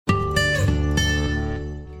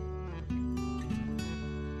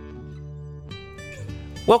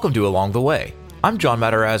Welcome to Along the Way. I'm John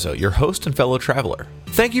Matarazzo, your host and fellow traveler.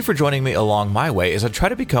 Thank you for joining me along my way as I try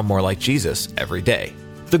to become more like Jesus every day.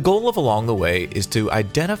 The goal of Along the Way is to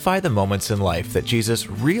identify the moments in life that Jesus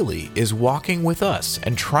really is walking with us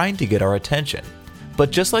and trying to get our attention.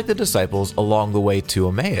 But just like the disciples along the way to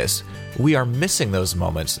Emmaus, we are missing those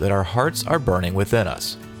moments that our hearts are burning within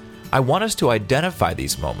us. I want us to identify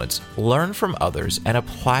these moments, learn from others, and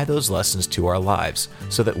apply those lessons to our lives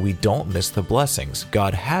so that we don't miss the blessings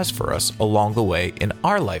God has for us along the way in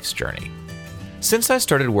our life's journey. Since I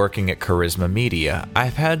started working at Charisma Media,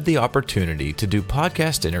 I've had the opportunity to do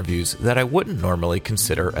podcast interviews that I wouldn't normally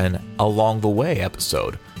consider an Along the Way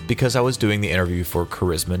episode because I was doing the interview for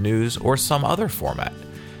Charisma News or some other format.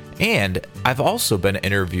 And I've also been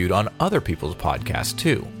interviewed on other people's podcasts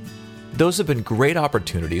too. Those have been great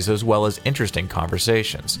opportunities as well as interesting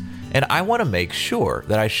conversations, and I want to make sure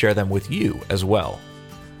that I share them with you as well.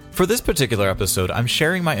 For this particular episode, I'm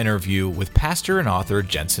sharing my interview with pastor and author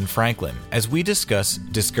Jentezen Franklin as we discuss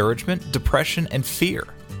discouragement, depression, and fear.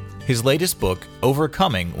 His latest book,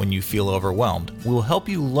 Overcoming When You Feel Overwhelmed, will help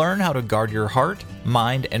you learn how to guard your heart,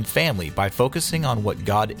 mind, and family by focusing on what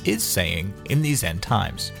God is saying in these end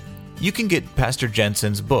times. You can get Pastor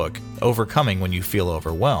Jentezen's book, Overcoming When You Feel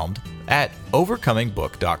Overwhelmed, at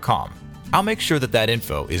overcomingbook.com. I'll make sure that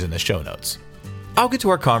info is in the show notes. I'll get to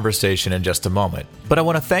our conversation in just a moment, but I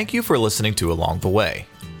want to thank you for listening to Along the Way.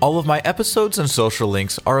 All of my episodes and social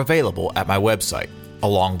links are available at my website,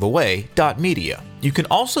 alongtheway.media. You can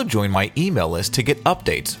also join my email list to get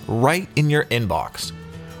updates right in your inbox.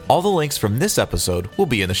 All the links from this episode will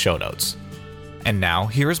be in the show notes. And now,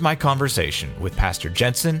 here is my conversation with Pastor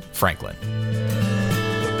Jentezen Franklin.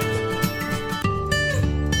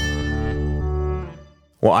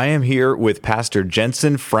 Well, I am here with Pastor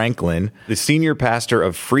Jentezen Franklin, the senior pastor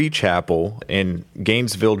of Free Chapel in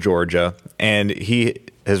Gainesville, Georgia, and he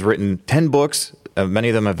has written 10 books. Many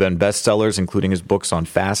of them have been bestsellers, including his books on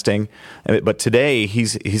fasting. But today,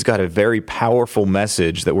 he's got a very powerful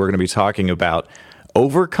message that we're going to be talking about,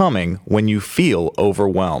 Overcoming When You Feel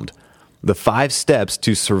Overwhelmed. The 5 steps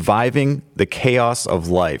to surviving the chaos of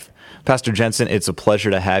life. Pastor Jentezen, it's a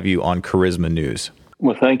pleasure to have you on Charisma News.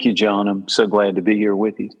 Well, thank you, John. I'm so glad to be here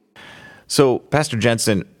with you. So, Pastor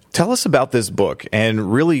Jentezen, tell us about this book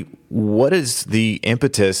and really what is the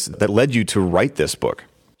impetus that led you to write this book?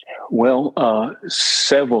 Well,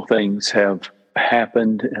 several things have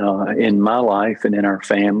happened in my life and in our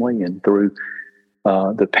family and through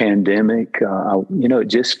the pandemic. It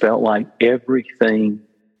just felt like everything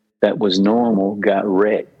that was normal got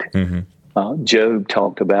wrecked. Mm-hmm. Job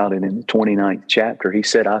talked about it in the 29th chapter. He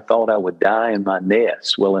said, I thought I would die in my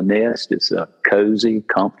nest. Well, a nest is a cozy,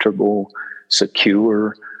 comfortable,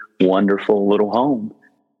 secure, wonderful little home.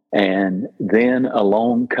 And then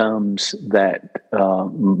along comes that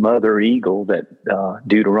mother eagle that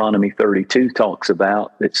Deuteronomy 32 talks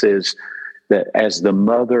about, that says that as the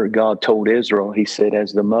mother, God told Israel, he said,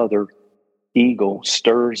 as the mother eagle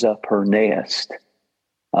stirs up her nest,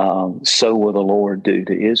 so will the Lord do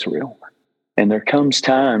to Israel. And there comes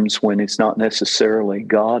times when it's not necessarily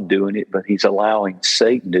God doing it, but he's allowing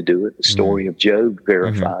Satan to do it. The story of Job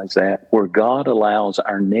verifies that, where God allows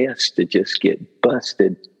our nest to just get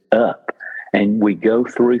busted up. And we go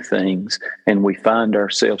through things and we find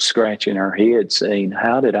ourselves scratching our head saying,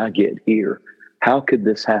 how did I get here? How could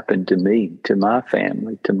this happen to me, to my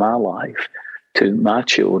family, to my life, to my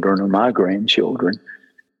children or my grandchildren?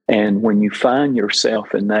 And when you find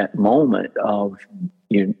yourself in that moment of,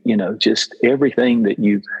 just everything that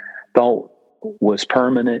you thought was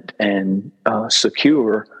permanent and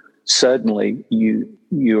secure, suddenly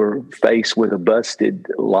you're faced with a busted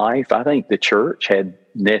life. I think the church had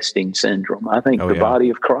nesting syndrome. I think the body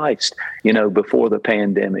of Christ, before the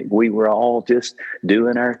pandemic, we were all just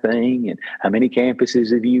doing our thing. And how many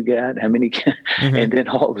campuses have you got? How many? And then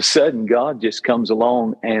all of a sudden, God just comes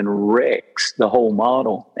along and wrecks the whole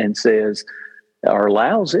model and says, or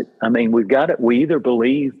allows it. I mean, we've got it. We either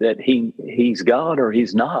believe that he's God or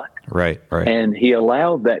he's not. Right. And he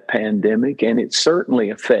allowed that pandemic, and it certainly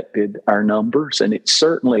affected our numbers, and it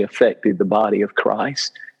certainly affected the body of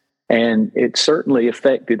Christ, and it certainly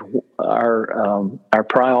affected our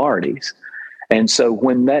priorities. And so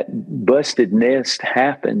when that busted nest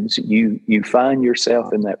happens, you find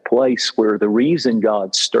yourself in that place where the reason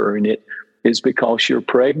God's stirring it is because you're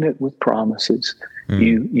pregnant with promises.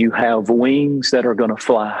 You have wings that are going to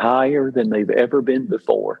fly higher than they've ever been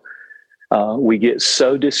before. We get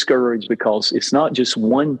so discouraged because it's not just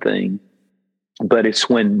one thing, but it's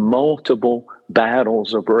when multiple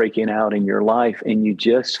battles are breaking out in your life and you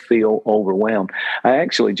just feel overwhelmed. I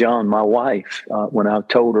actually, John, my wife, when I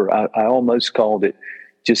told her, I almost called it,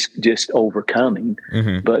 just overcoming.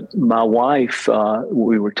 Mm-hmm. But my wife,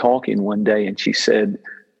 we were talking one day, and she said,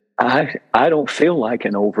 I don't feel like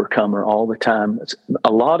an overcomer all the time.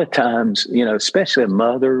 A lot of times, especially a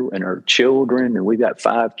mother and her children, and we've got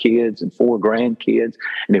 5 kids and 4 grandkids,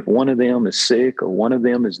 and if one of them is sick or one of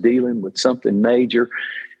them is dealing with something major,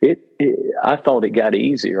 I thought it got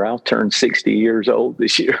easier. I'll turn 60 years old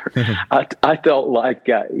this year. I felt like it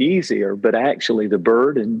got easier, but actually the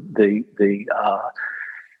burden,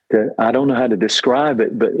 I don't know how to describe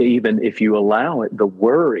it, but even if you allow it, the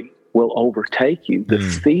worry will overtake you. The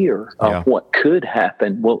fear of what could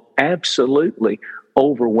happen will absolutely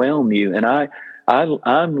overwhelm you. And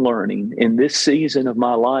I'm learning in this season of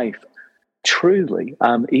my life, truly,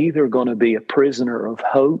 I'm either going to be a prisoner of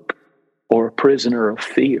hope or a prisoner of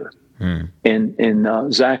fear.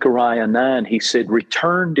 In Zechariah 9, he said,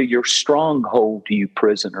 "Return to your stronghold, you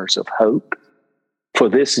prisoners of hope. For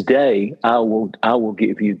this day I will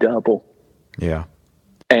give you double." Yeah.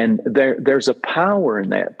 And there's a power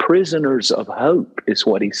in that. Prisoners of hope is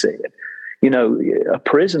what he said. A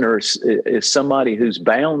prisoner is somebody who's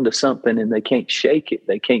bound to something and they can't shake it.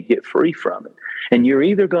 They can't get free from it. And you're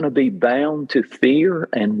either going to be bound to fear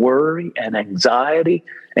and worry and anxiety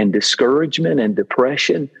and discouragement and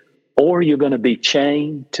depression, or you're going to be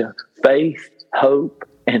chained to faith, hope,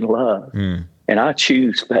 and love. And I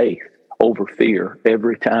choose faith over fear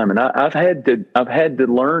every time. And I've had to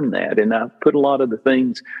learn that. And I've put a lot of the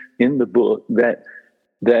things in the book that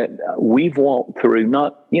we've walked through,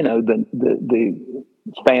 not, the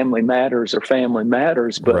family matters or family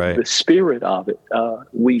matters, but right. The spirit of it.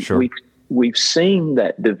 We've seen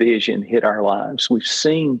that division hit our lives. We've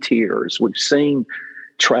seen tears. We've seen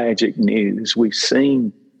tragic news. We've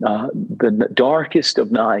seen the darkest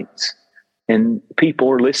of nights. And people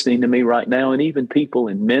are listening to me right now, and even people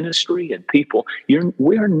in ministry and people,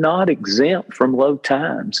 we're not exempt from low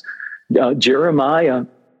times. Jeremiah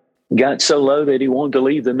got so low that he wanted to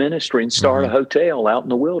leave the ministry and start a hotel out in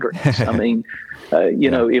the wilderness. I mean,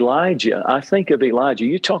 Elijah, I think of Elijah.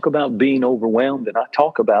 You talk about being overwhelmed, and I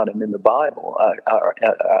talk about him in the Bible. I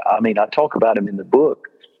talk about him in the book.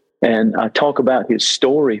 And I talk about his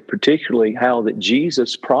story, particularly how that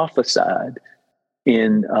Jesus prophesied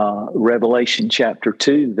in Revelation chapter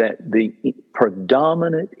 2 that the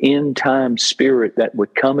predominant end-time spirit that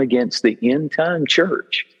would come against the end-time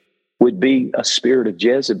church would be a spirit of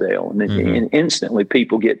Jezebel. And instantly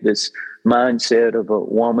people get this mindset of a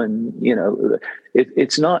woman,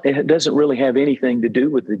 it doesn't really have anything to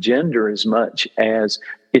do with the gender as much as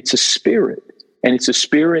it's a spirit. And it's a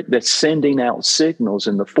spirit that's sending out signals,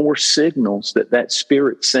 and the 4 signals that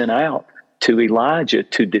spirit sent out to Elijah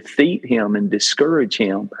to defeat him and discourage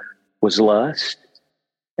him was lust,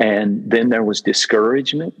 and then there was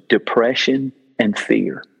discouragement, depression, and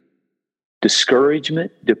fear.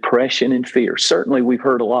 Discouragement, depression, and fear. Certainly we've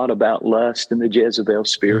heard a lot about lust and the Jezebel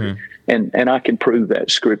spirit, and I can prove that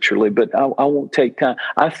scripturally, but I won't take time.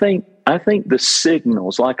 I think the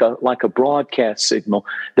signals, like a broadcast signal,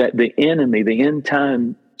 that the enemy, the end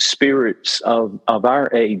time spirits of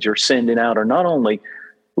our age are sending out are not only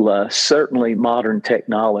lust, certainly modern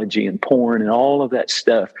technology and porn and all of that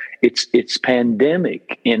stuff. It's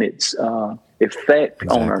pandemic in its effect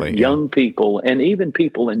on our young people and even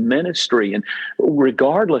people in ministry, and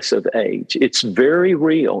regardless of age, it's very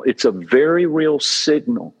real. It's a very real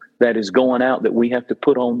signal that is going out that we have to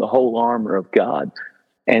put on the whole armor of God.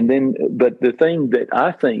 And then, but the thing that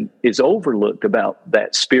I think is overlooked about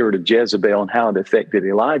that spirit of Jezebel and how it affected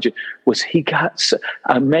Elijah was he got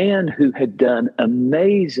a man who had done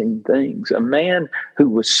amazing things, a man who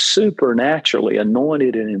was supernaturally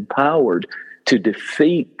anointed and empowered to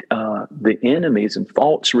defeat the enemies and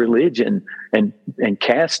false religion and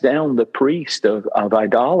cast down the priest of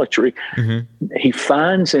idolatry. He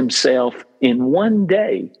finds himself in one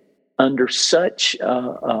day under such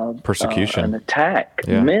persecution, an attack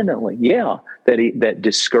mentally, that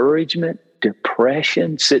discouragement,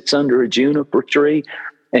 depression, sits under a juniper tree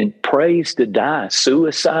and prays to die,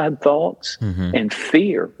 suicide thoughts, and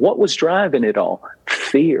fear. What was driving it all?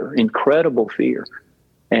 Fear, incredible fear.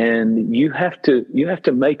 And you have to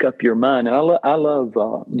make up your mind. And I love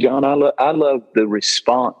John. I love the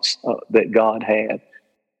response that God had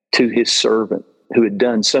to His servant who had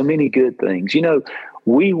done so many good things.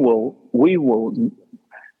 We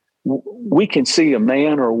can see a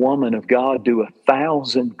man or a woman of God do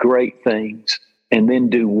 1,000 great things and then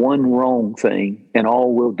do one wrong thing, and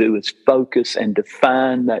all we'll do is focus and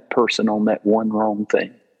define that person on that one wrong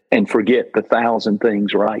thing and forget the 1,000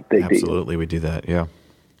 things right they did. Absolutely, we do that, yeah.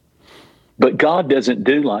 But God doesn't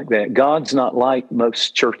do like that. God's not like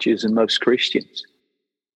most churches and most Christians.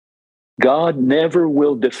 God never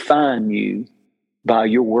will define you by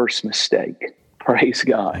your worst mistake. Praise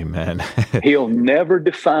God. Amen. He'll never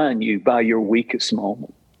define you by your weakest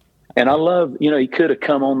moment. And I love, he could have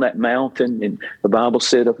come on that mountain, and the Bible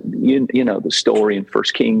said, you know, the story in 1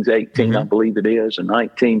 Kings 18, I believe it is, or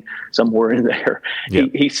 19, somewhere in there. Yeah.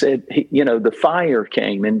 He said, the fire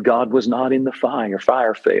came and God was not in the fire.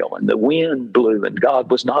 Fire fell, and the wind blew and God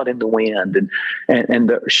was not in the wind, and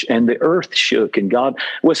the earth shook, and God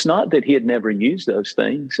was not that he had never used those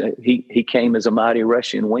things. He came as a mighty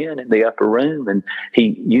rushing wind in the upper room, and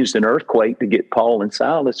he used an earthquake to get Paul and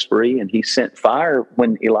Silas free, and he sent fire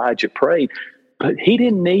when Elijah prayed, but he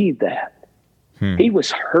didn't need that. He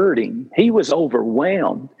was hurting. He was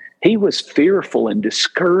overwhelmed. He was fearful and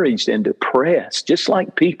discouraged and depressed, just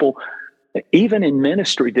like people, even in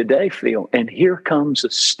ministry today, feel. And here comes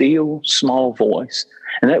a still, small voice.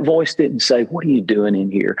 And that voice didn't say, "What are you doing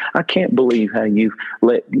in here? I can't believe how you've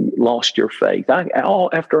lost your faith.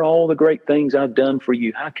 After all the great things I've done for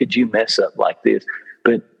you, how could you mess up like this?"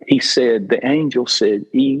 But he said, the angel said,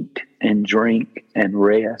 "Eat and drink and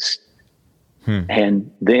rest,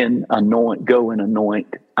 and then go and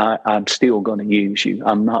anoint. I'm still going to use you.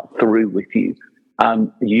 I'm not through with you.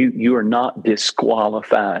 You are not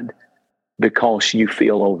disqualified because you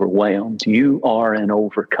feel overwhelmed. You are an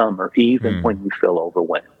overcomer, even when you feel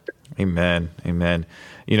overwhelmed." Amen. Amen.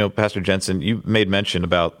 Pastor Jentezen, you made mention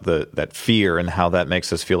about that fear and how that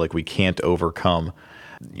makes us feel like we can't overcome.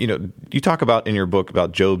 You talk about in your book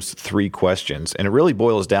about Job's 3 questions, and it really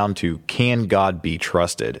boils down to, can God be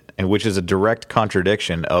trusted? And which is a direct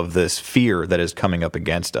contradiction of this fear that is coming up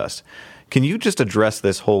against us. Can you just address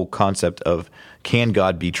this whole concept of, can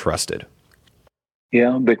God be trusted?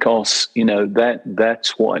 Yeah, because,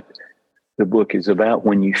 that's what the book is about.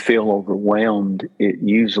 When you feel overwhelmed, it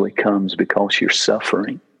usually comes because you're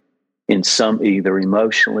suffering in some, either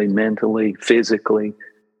emotionally, mentally, physically,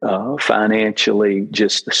 financially,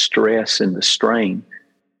 just the stress and the strain.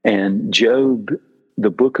 And Job, the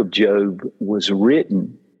book of Job, was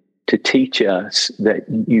written to teach us that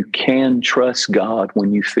you can trust God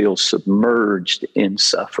when you feel submerged in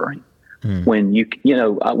suffering. When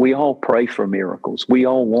we all pray for miracles. We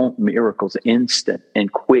all want miracles, instant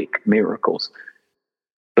and quick miracles.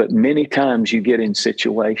 But many times you get in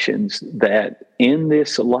situations that in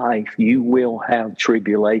this life you will have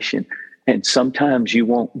tribulation. And sometimes you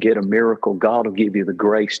won't get a miracle. God will give you the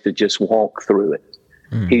grace to just walk through it.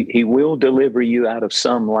 He will deliver you out of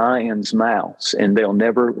some lion's mouths, and they'll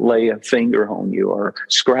never lay a finger on you or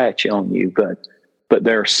scratch on you. But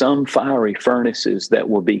there are some fiery furnaces that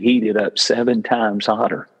will be heated up 7 times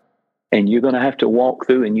hotter. And you're going to have to walk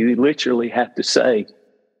through, and you literally have to say,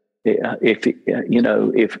 if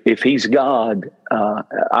he's God,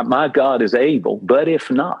 my God is able, but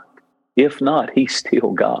if not, he's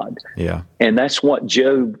still God. Yeah. And that's what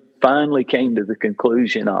Job finally came to the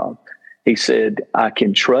conclusion of. He said, I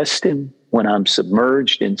can trust him when I'm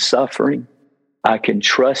submerged in suffering. I can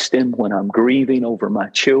trust him when I'm grieving over my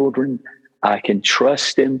children. I can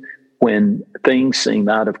trust him when things seem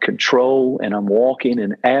out of control and I'm walking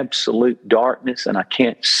in absolute darkness and I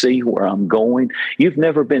can't see where I'm going. You've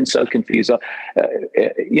never been so confused.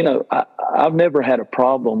 I've never had a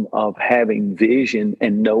problem of having vision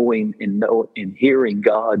and knowing and hearing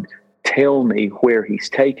God tell me where he's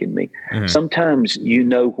taken me. Sometimes you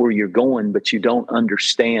know where you're going, but you don't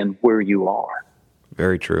understand where you are.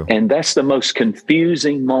 Very true. And that's the most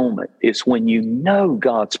confusing moment, is when you know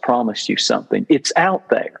God's promised you something. It's out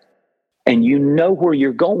there. And you know where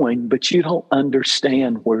you're going, but you don't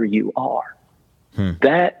understand where you are.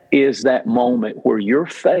 That is that moment where your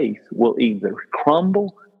faith will either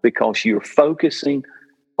crumble because you're focusing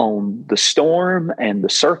on the storm and the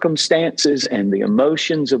circumstances and the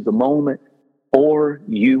emotions of the moment, or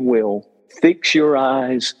you will fix your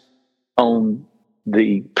eyes on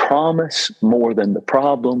the promise more than the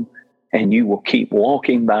problem, and you will keep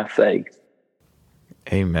walking by faith.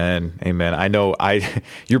 Amen. Amen. I know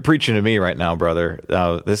you're preaching to me right now, brother.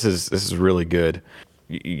 This is really good.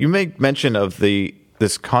 You make mention of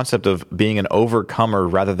this concept of being an overcomer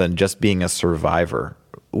rather than just being a survivor.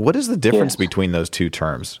 What is the difference between those two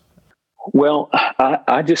terms? Well,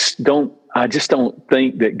 I just don't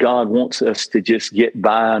think that God wants us to just get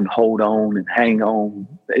by and hold on and hang on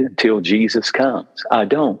until Jesus comes. I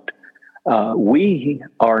don't. We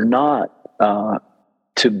are not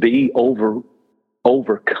to be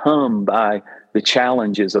overcome by the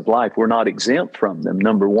challenges of life. We're not exempt from them,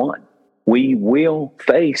 number one. We will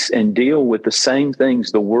face and deal with the same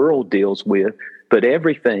things the world deals with, but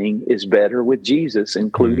everything is better with Jesus,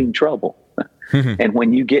 including trouble. And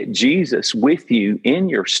when you get Jesus with you in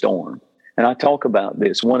your storm, And I talk about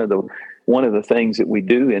this. One of the things that we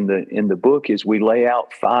do in the book is we lay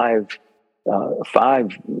out five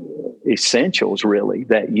essentials really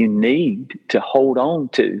that you need to hold on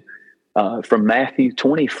to from Matthew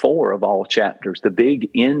 24 of all chapters, the big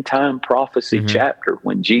end time prophecy chapter,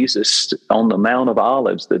 when Jesus on the Mount of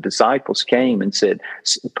Olives, the disciples came and said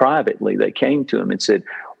privately, they came to him and said,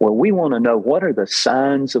 well, we want to know, what are the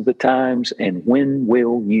signs of the times and when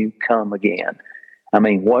will you come again? I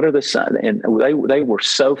mean, what are the signs? And they were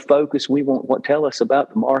so focused. We want what? Tell us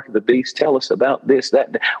about the mark of the beast. Tell us about this,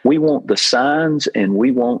 that. We want the signs and we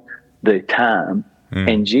want the time.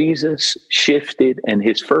 And Jesus shifted, and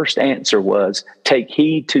his first answer was, take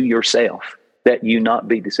heed to yourself that you not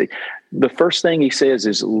be deceived. The first thing he says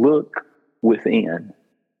is, look within.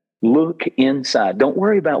 Look inside. Don't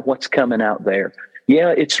worry about what's coming out there.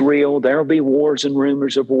 Yeah, it's real. There'll be wars and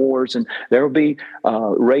rumors of wars, and there'll be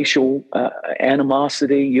racial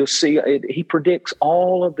animosity. You'll see it. He predicts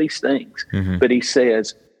all of these things. But he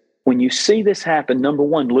says, when you see this happen, number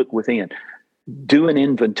one, look within. Do an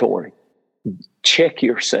inventory. Check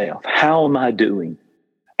yourself. How am I doing?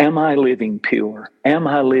 Am I living pure? Am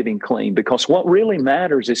I living clean? Because what really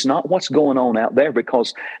matters is not what's going on out there,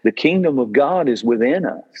 because the kingdom of God is within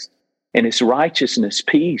us. And it's righteousness,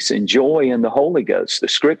 peace, and joy in the Holy Ghost, the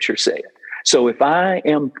scripture said. So if I,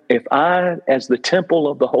 as the temple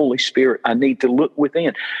of the Holy Spirit, I need to look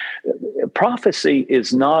within. Prophecy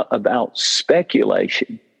is not about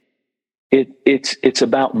speculation. It's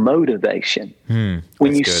about motivation.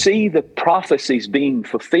 When you see the prophecies being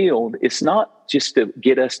fulfilled, it's not just to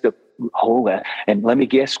get us to, and let me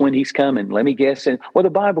guess when he's coming. Let me guess. Well, the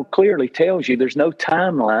Bible clearly tells you there's no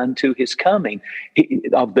timeline to his coming.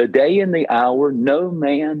 Of the day and the hour, no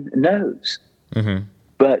man knows.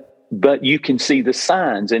 But you can see the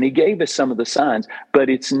signs, and he gave us some of the signs. But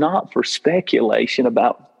it's not for speculation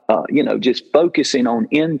about, just focusing on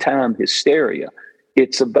end time hysteria.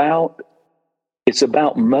 It's about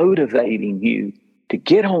motivating you to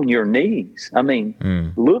get on your knees. I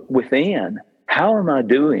mean, look within. How am I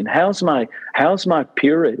doing? How's my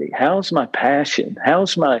purity? How's my passion?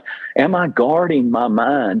 Am I guarding my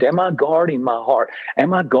mind? Am I guarding my heart?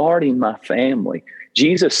 Am I guarding my family?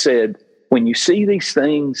 Jesus said, when you see these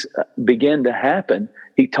things begin to happen,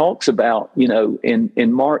 he talks about,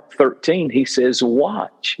 in Mark 13, he says,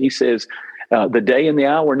 watch. He says, the day and the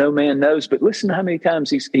hour no man knows. But listen to how many times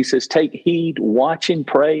he says, take heed, watch and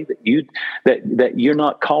pray that you're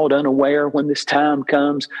not caught unaware when this time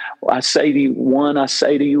comes. I say to you one, I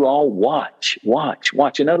say to you all, watch.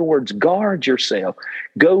 In other words, guard yourself.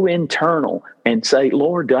 Go internal and say,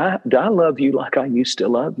 Lord, do I love you like I used to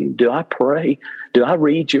love you? Do I pray? Do I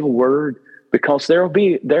read your word? Because there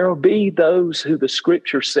will be those who the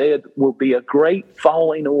scripture said will be a great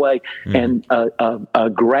falling away and a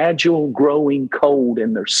gradual growing cold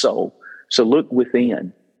in their soul. So look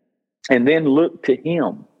within, and then look to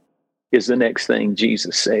him is the next thing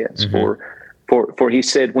Jesus says. For he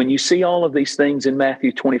said, when you see all of these things in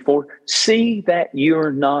Matthew 24, see that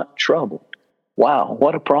you're not troubled. Wow,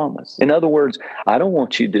 what a promise. In other words, I don't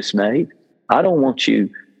want you dismayed. I don't want you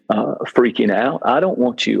freaking out. I don't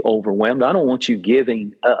want you overwhelmed. I don't want you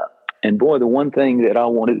giving up. And boy, the one thing that I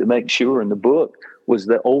wanted to make sure in the book was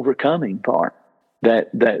the overcoming part,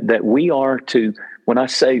 that we are to, when I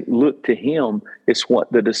say look to him, it's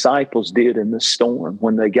what the disciples did in the storm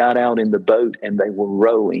when they got out in the boat and they were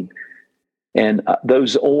rowing. And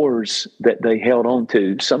those oars that they held on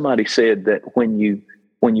to, somebody said that when you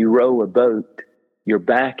row a boat, your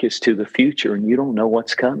back is to the future and you don't know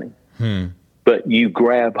what's coming. But you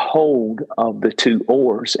grab hold of the two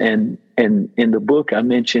oars. And in the book, I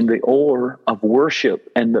mentioned the oar of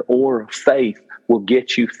worship and the oar of faith will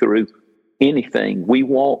get you through anything. We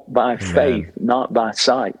walk by faith, not by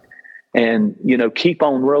sight. And, keep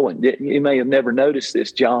on rowing. You may have never noticed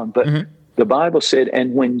this, John, but the Bible said,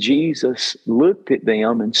 and when Jesus looked at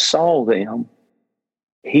them and saw them,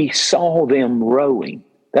 he saw them rowing.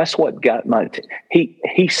 That's what got my attention.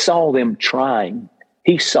 He saw them trying.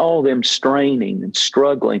 He saw them straining and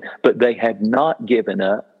struggling, but they had not given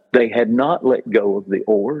up. They had not let go of the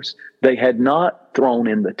oars. They had not thrown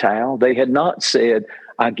in the towel. They had not said,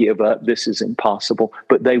 I give up, this is impossible.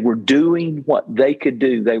 But they were doing what they could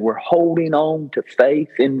do. They were holding on to faith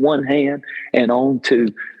in one hand and on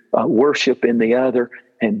to worship in the other.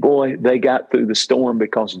 And boy, they got through the storm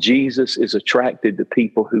because Jesus is attracted to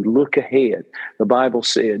people who look ahead. The Bible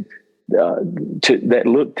said, that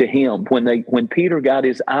look to him. When Peter got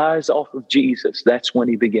his eyes off of Jesus, that's when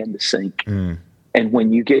he began to sink. And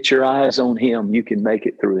when you get your eyes on him, you can make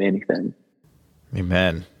it through anything.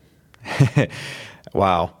 Amen.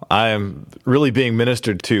 Wow. I'm really being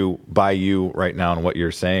ministered to by you right now and what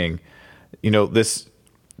you're saying. This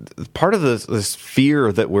part of this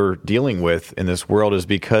fear that we're dealing with in this world is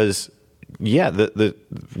because, we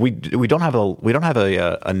don't have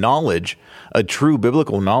a knowledge, a true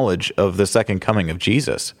biblical knowledge of the second coming of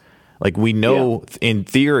Jesus. Like, we know in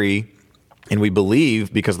theory, and we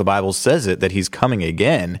believe because the Bible says it, that he's coming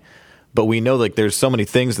again. But we know, like, there's so many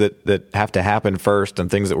things that have to happen first, and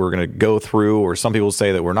things that we're going to go through, or some people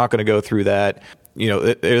say that we're not going to go through that.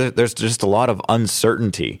 There's just a lot of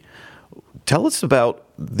uncertainty. Tell us about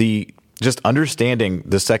just understanding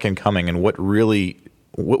the second coming and what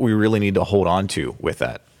we really need to hold on to with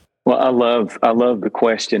that. Well, I love the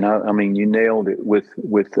question. I mean, you nailed it with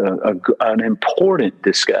an important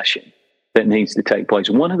discussion that needs to take place.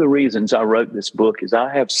 One of the reasons I wrote this book is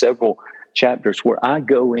I have several chapters where I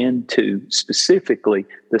go into specifically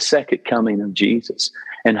the second coming of Jesus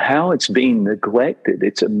and how it's being neglected.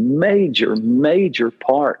 It's a major, major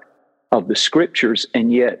part of the scriptures,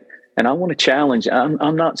 and yet, and I want to challenge,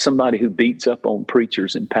 I'm not somebody who beats up on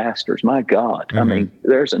preachers and pastors. My God, I mean,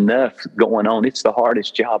 there's enough going on. It's the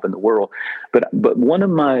hardest job in the world. But one of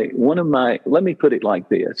my, let me put it like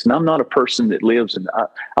this, and I'm not a person that lives in,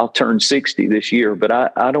 I'll turn 60 this year, but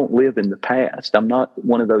I don't live in the past. I'm not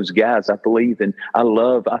one of those guys. I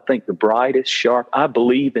think the brightest, sharp, I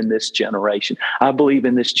believe in this generation. I believe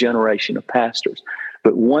in this generation of pastors.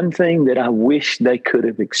 But one thing that I wish they could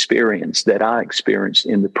have experienced, that I experienced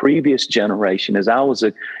in the previous generation as I was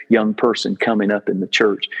a young person coming up in the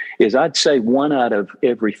church, is I'd say one out of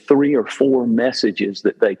every 3 or 4 messages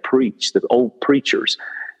that they preached, the old preachers,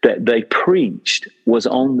 that they preached was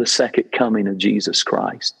on the second coming of Jesus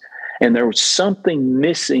Christ. And there was something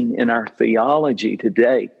missing in our theology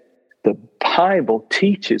today. The Bible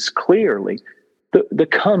teaches clearly the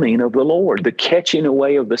coming of the Lord, the catching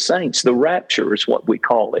away of the saints, the rapture is what we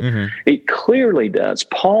call it. Mm-hmm. It clearly does.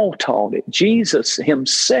 Paul taught it. Jesus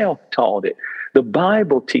himself taught it. The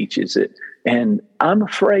Bible teaches it. And I'm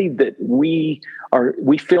afraid that we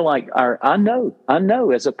feel like I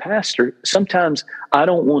know as a pastor, sometimes I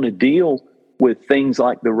don't want to deal with things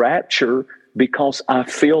like the rapture because I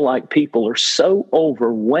feel like people are so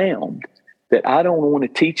overwhelmed that I don't want to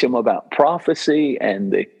teach them about prophecy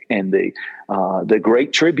and the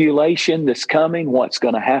great tribulation that's coming, what's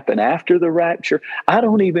going to happen after the rapture. I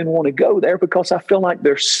don't even want to go there because I feel like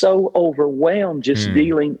they're so overwhelmed just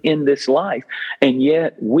dealing in this life. And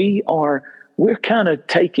yet we're kind of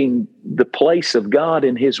taking the place of God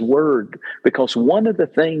in his word, because one of the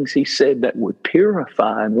things he said that would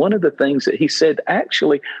purify, and one of the things that he said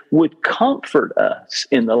actually would comfort us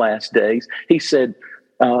in the last days, he said,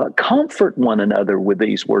 comfort one another with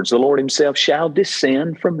these words. The Lord himself shall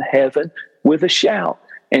descend from heaven with a shout.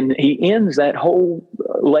 And he ends that whole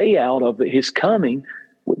layout of his coming.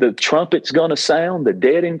 The trumpet's going to sound. The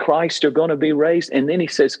dead in Christ are going to be raised. And then he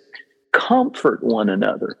says, comfort one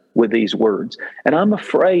another with these words. And I'm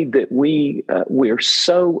afraid that we're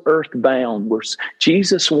so earthbound.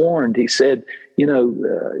 Jesus warned, he said,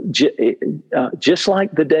 just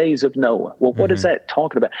like the days of Noah. Well, what is that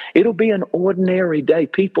talking about? It'll be an ordinary day.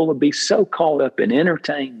 People will be so caught up in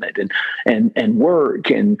entertainment and work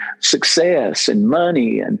and success and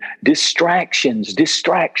money and distractions,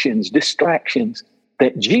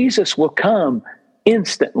 that Jesus will come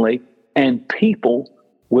instantly and people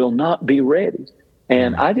will not be ready.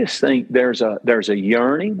 And I just think there's a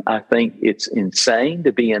yearning. I think it's insane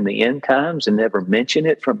to be in the end times and never mention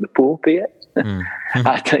it from the pulpit.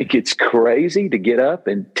 I think it's crazy to get up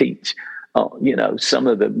and teach, some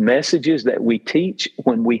of the messages that we teach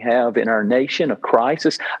when we have in our nation a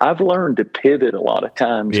crisis. I've learned to pivot a lot of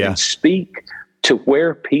times and speak to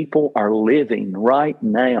where people are living right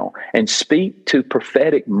now and speak to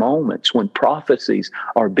prophetic moments when prophecies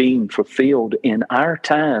are being fulfilled in our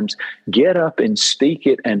times. Get up and speak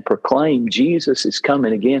it and proclaim Jesus is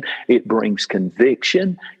coming again. It brings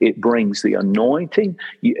conviction. It brings the anointing.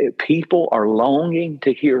 People are longing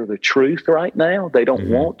to hear the truth right now. They don't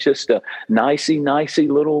want just a nicey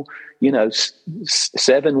little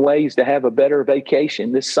 7 ways to have a better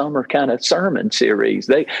vacation this summer kind of sermon series.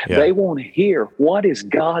 They want to hear what is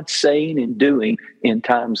God saying and doing in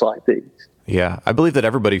times like these. Yeah, I believe that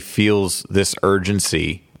everybody feels this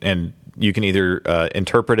urgency, and you can either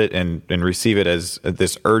interpret it and receive it as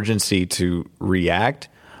this urgency to react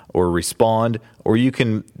or respond, or you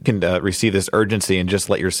can receive this urgency and just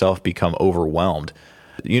let yourself become overwhelmed.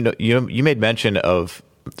 You made mention of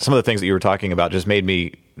some of the things that you were talking about. Just made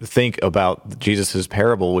me think about Jesus's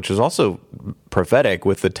parable, which is also prophetic,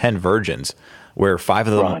 with the 10 virgins, where 5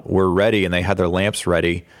 of them were ready and they had their lamps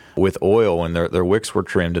ready, with oil, and their wicks were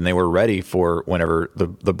trimmed, and they were ready for whenever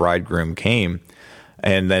the bridegroom came.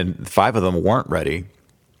 And then 5 of them weren't ready.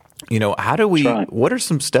 How do we? Right. What are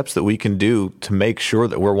some steps that we can do to make sure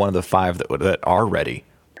that we're one of the 5 that are ready?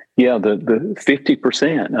 Yeah, the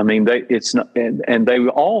 50%. I mean, it's not, and they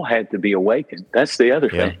all had to be awakened. That's the other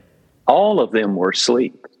thing. All of them were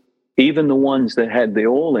asleep. Even the ones that had the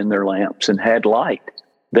oil in their lamps and had light,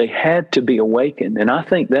 they had to be awakened. And I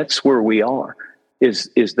think that's where we are. Is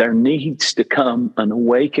there needs to come an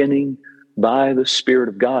awakening by the Spirit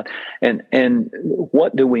of God. And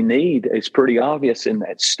what do we need? It's pretty obvious in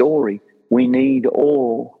that story. We need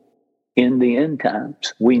oil in the end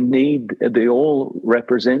times. We need, the oil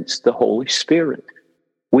represents the Holy Spirit.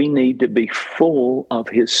 We need to be full of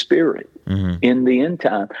His Spirit in the end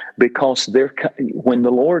time, because when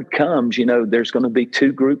the Lord comes, there's going to be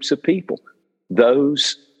 2 groups of people.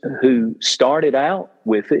 Those who started out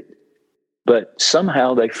with it, but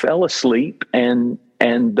somehow they fell asleep and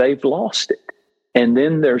they've lost it. And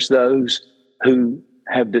then there's those who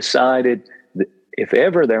have decided that if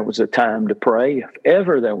ever there was a time to pray, if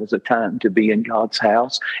ever there was a time to be in God's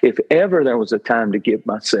house, if ever there was a time to give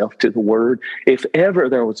myself to the Word, if ever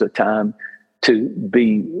there was a time to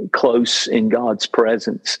be close in God's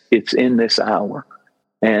presence, it's in this hour.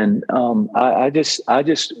 And I just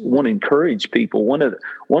want to encourage people. One of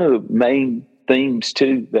the main themes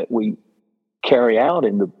too that we carry out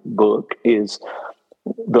in the book is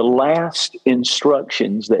the last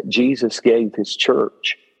instructions that Jesus gave His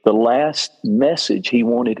church, the last message He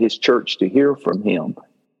wanted His church to hear from Him.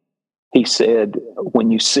 He said,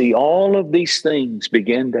 when you see all of these things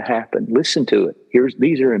begin to happen, listen to it.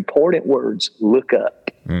 These are important words. Look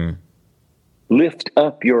up. Lift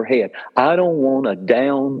up your head. I don't want a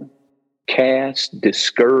downcast,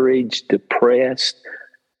 discouraged, depressed,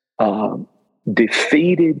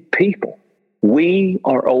 defeated people. We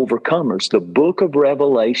are overcomers. The book of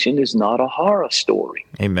Revelation is not a horror story.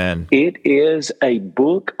 Amen. It is a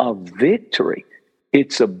book of victory.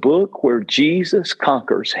 It's a book where Jesus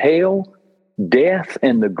conquers hell, death,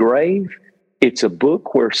 and the grave. It's a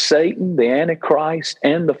book where Satan, the Antichrist,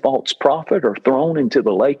 and the false prophet are thrown into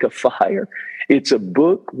the lake of fire. It's a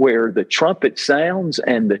book where the trumpet sounds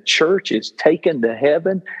and the church is taken to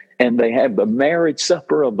heaven, and they have the marriage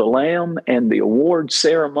supper of the Lamb and the award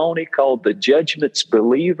ceremony called the Judgment's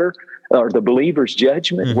Believer, or the Believer's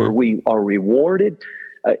Judgment, where we are rewarded.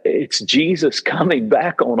 It's Jesus coming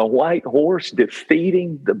back on a white horse,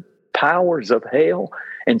 defeating the powers of hell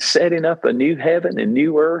and setting up a new heaven and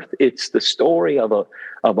new earth. It's the story of a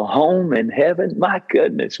home in heaven. My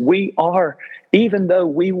goodness, we are, even though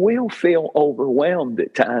we will feel overwhelmed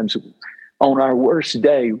at times, on our worst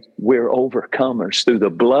day, we're overcomers through the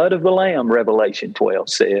blood of the Lamb, Revelation 12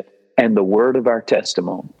 said, and the word of our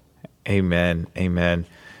testimony. Amen. Amen.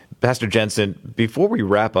 Pastor Jentezen, before we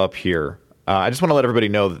wrap up here, I just want to let everybody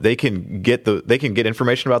know that they can get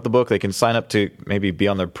information about the book. They can sign up to maybe be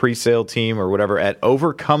on their pre-sale team or whatever at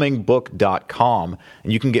overcomingbook.com,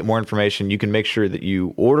 and you can get more information. You can make sure that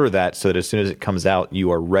you order that so that as soon as it comes out,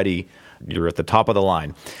 you are ready. You're at the top of the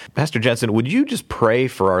line. Pastor Jentezen, would you just pray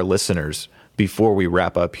for our listeners before we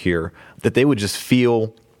wrap up here, that they would just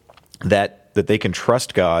feel that they can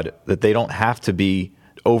trust God, that they don't have to be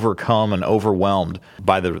overcome and overwhelmed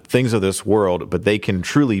by the things of this world, but they can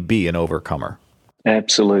truly be an overcomer?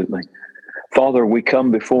 Absolutely. Father, we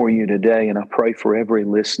come before you today, and I pray for every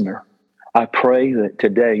listener. I pray that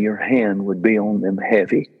today your hand would be on them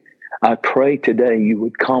heavy. I pray today you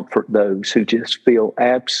would comfort those who just feel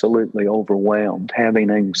absolutely overwhelmed, having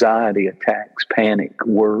anxiety attacks, panic,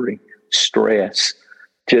 worry, stress,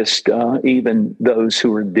 just even those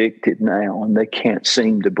who are addicted now and they can't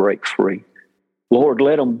seem to break free. Lord,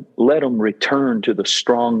 let them return to the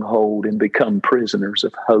stronghold and become prisoners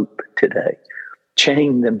of hope today.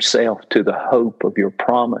 Chain themselves to the hope of your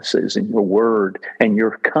promises and your word and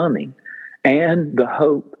your coming, and the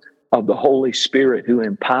hope of the Holy Spirit who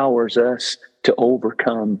empowers us to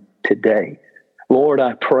overcome today. Lord,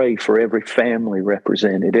 I pray for every family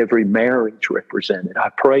represented, every marriage represented. I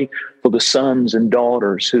pray for the sons and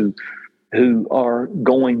daughters who are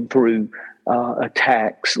going through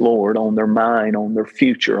attacks, Lord, on their mind, on their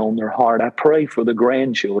future, on their heart. I pray for the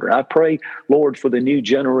grandchildren. I pray, Lord, for the new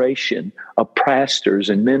generation of pastors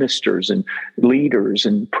and ministers and leaders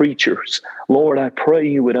and preachers. Lord, I pray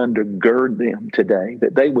you would undergird them today,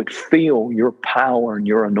 that they would feel your power and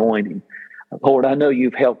your anointing. Lord, I know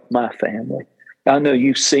you've helped my family. I know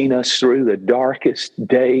you've seen us through the darkest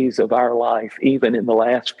days of our life, even in the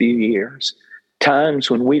last few years. Times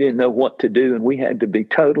when we didn't know what to do and we had to be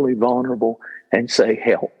totally vulnerable and say,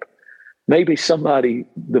 help. Maybe somebody,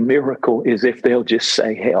 the miracle is if they'll just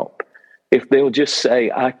say help. If they'll just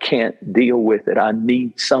say, I can't deal with it. I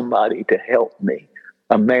need somebody to help me.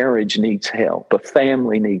 A marriage needs help. A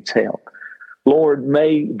family needs help. Lord,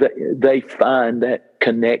 may they find that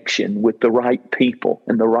connection with the right people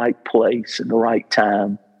in the right place and the right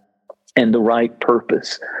time and the right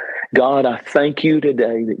purpose. God, I thank you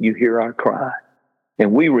today that you hear our cry.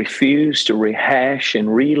 And we refuse to rehash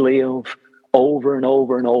and relive over and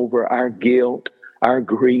over and over our guilt, our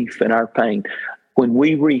grief, and our pain. When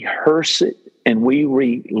we rehearse it and we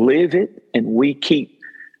relive it and we keep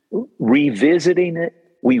revisiting it,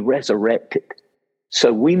 we resurrect it.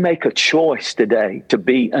 So we make a choice today to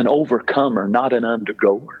be an overcomer, not an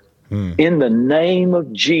undergoer. In the name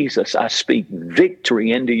of Jesus, I speak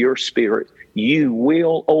victory into your spirit. You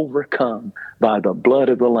will overcome by the blood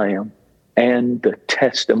of the Lamb and the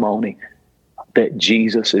testimony that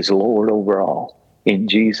Jesus is Lord over all. In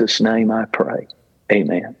Jesus' name I pray.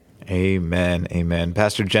 Amen. Amen. Amen.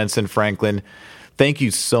 Pastor Jentezen Franklin, thank you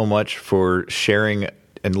so much for sharing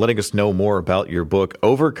and letting us know more about your book,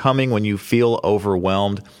 Overcoming When You Feel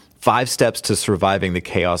Overwhelmed, 5 Steps to Surviving the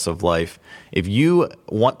Chaos of Life. If you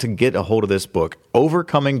want to get a hold of this book,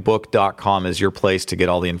 overcomingbook.com is your place to get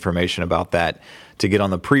all the information about that, to get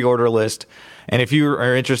on the pre-order list. And if you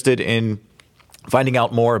are interested in finding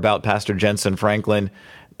out more about Pastor Jentezen Franklin,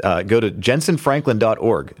 go to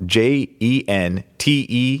jentezenfranklin.org,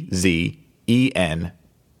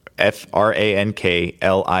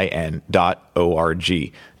 JentezenFranklin.org,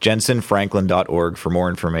 jentezenfranklin.org for more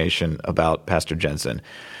information about Pastor Jentezen.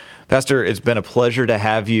 Pastor, it's been a pleasure to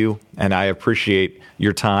have you, and I appreciate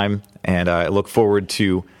your time, and I look forward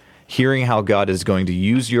to hearing how God is going to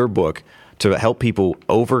use your book to help people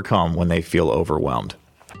overcome when they feel overwhelmed.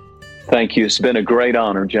 Thank you. It's been a great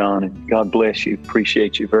honor, John, and God bless you.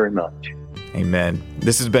 Appreciate you very much. Amen.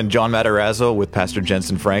 This has been John Matarazzo with Pastor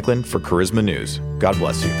Jentezen Franklin for Charisma News. God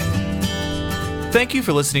bless you. Thank you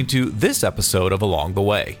for listening to this episode of Along the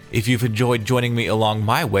Way. If you've enjoyed joining me along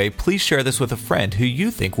my way, please share this with a friend who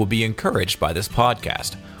you think will be encouraged by this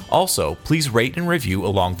podcast. Also, please rate and review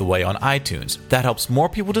Along the Way on iTunes. That helps more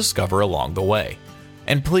people discover Along the Way.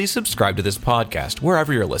 And please subscribe to this podcast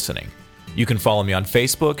wherever you're listening. You can follow me on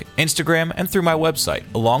Facebook, Instagram, and through my website,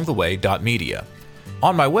 alongtheway.media.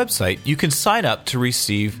 On my website, you can sign up to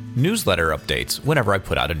receive newsletter updates whenever I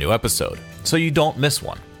put out a new episode, so you don't miss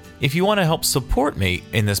one. If you want to help support me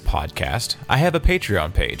in this podcast, I have a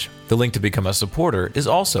Patreon page. The link to become a supporter is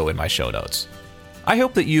also in my show notes. I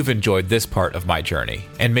hope that you've enjoyed this part of my journey,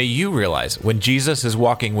 and may you realize when Jesus is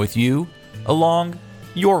walking with you along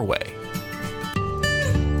your way.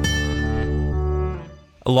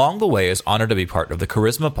 Along the Way is honored to be part of the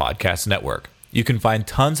Charisma Podcast Network. You can find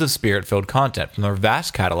tons of Spirit-filled content from their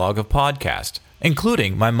vast catalog of podcasts,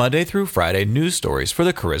 including my Monday through Friday news stories for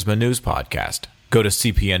the Charisma News Podcast. Go to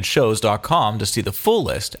cpnshows.com to see the full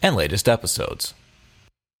list and latest episodes.